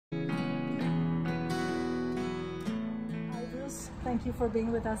Thank you for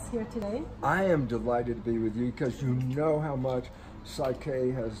being with us here today. I am delighted to be with you because you know how much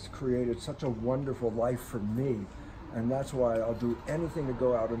PSYCH-K has created such a wonderful life for me. And that's why I'll do anything to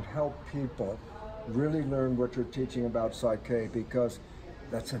go out and help people really learn what you're teaching about PSYCH-K, because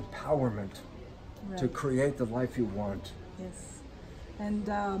that's empowerment to create the life you want. Yes. And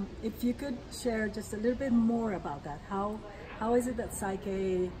if you could share just a little bit more about that. How is it that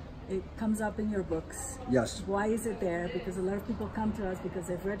PSYCH-K, it comes up in your books? Yes. Why is it there? Because a lot of people come to us because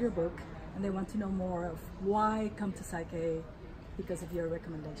they've read your book and they want to know more of why come to PSYCH-K because of your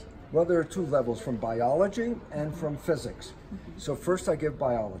recommendation. Well, there are two levels, from biology and from physics. So first I give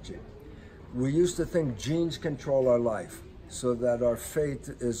biology. We used to think genes control our life, so that our fate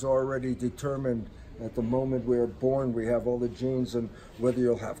is already determined at the moment we are born. We have all the genes, and whether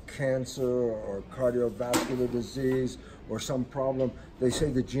you'll have cancer or cardiovascular disease or some problem, they say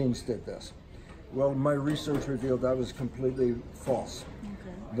the genes did this. Well, my research revealed that was completely false.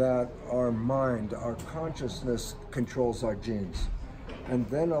 That our mind, our consciousness controls our genes. And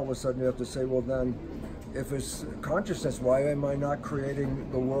then all of a sudden you have to say, well then, if it's consciousness, why am I not creating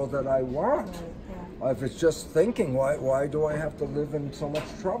the world that I want? If it's just thinking, why do I have to live in so much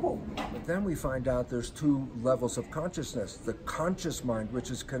trouble? But then we find out there's two levels of consciousness. The conscious mind, which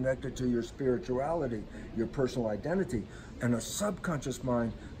is connected to your spirituality, your personal identity, and a subconscious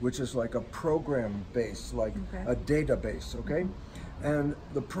mind, which is like a program base, like a database, okay? And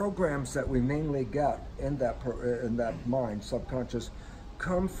the programs that we mainly get in that mind, subconscious,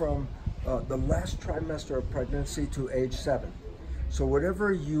 come from the last trimester of pregnancy to age 7. So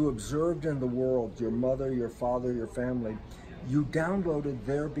whatever you observed in the world, your mother, your father, your family, you downloaded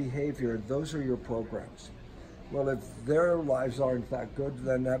their behavior. Those are your programs. Well, if their lives aren't that good,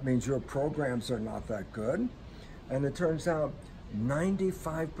 then that means your programs are not that good. And it turns out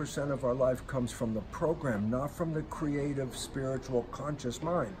 95% of our life comes from the program, not from the creative, spiritual, conscious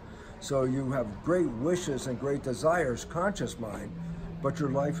mind. So you have great wishes and great desires, conscious mind, but your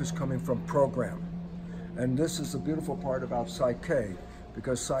life is coming from program. And this is the beautiful part about PSYCH-K,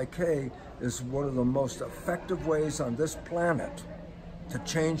 because PSYCH-K is one of the most effective ways on this planet to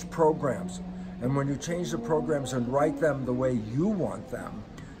change programs. And when you change the programs and write them the way you want them,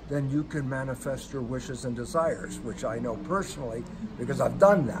 then you can manifest your wishes and desires, which I know personally because I've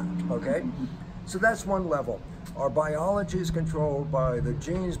done that, okay? So that's one level. Our biology is controlled by the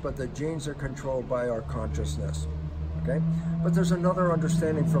genes, but the genes are controlled by our consciousness, okay? But there's another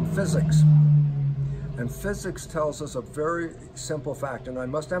understanding from physics. And physics tells us a very simple fact, and I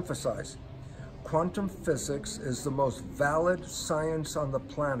must emphasize, quantum physics is the most valid science on the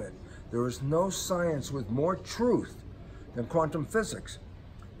planet. There is no science with more truth than quantum physics.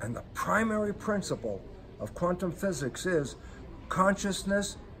 And the primary principle of quantum physics is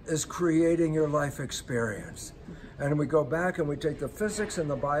consciousness is creating your life experience. And we go back and we take the physics and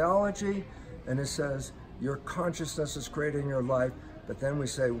the biology, and it says your consciousness is creating your life, but then we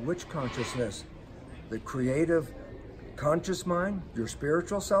say which consciousness? The creative conscious mind, your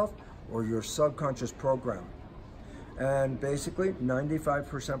spiritual self, or your subconscious program? And basically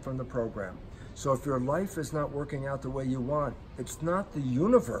 95% from the program. So if your life is not working out the way you want, it's not the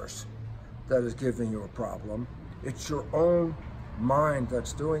universe that is giving you a problem, it's your own mind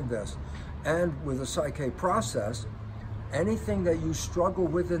that's doing this. And with the PSYCH-K process, anything that you struggle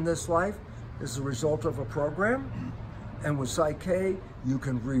with in this life is the result of a program. And with PSYCH-K, you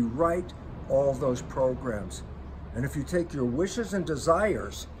can rewrite all those programs. And if you take your wishes and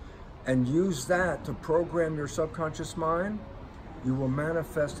desires and use that to program your subconscious mind, you will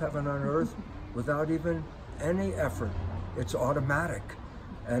manifest heaven on earth without even any effort. It's automatic.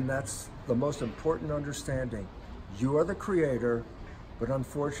 And that's the most important understanding. You are the creator, but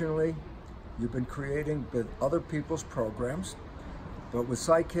unfortunately, you've been creating with other people's programs. But with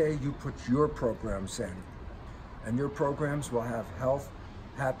PSYCH-K, you put your programs in. And your programs will have health,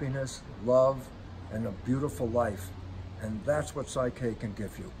 happiness, love, and a beautiful life. And that's what PSYCH-K can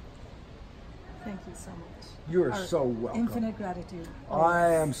give you. Thank you so much. You're so welcome. Infinite gratitude. I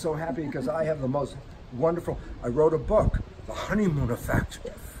am so happy because I have the most wonderful, I wrote a book, The Honeymoon Effect.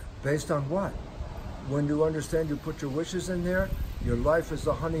 Based on what? When you understand you put your wishes in there, your life is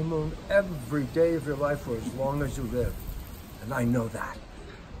the honeymoon every day of your life for as long as you live. And I know that.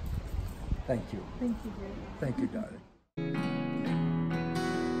 Thank you. Thank you, dear. Thank you, darling.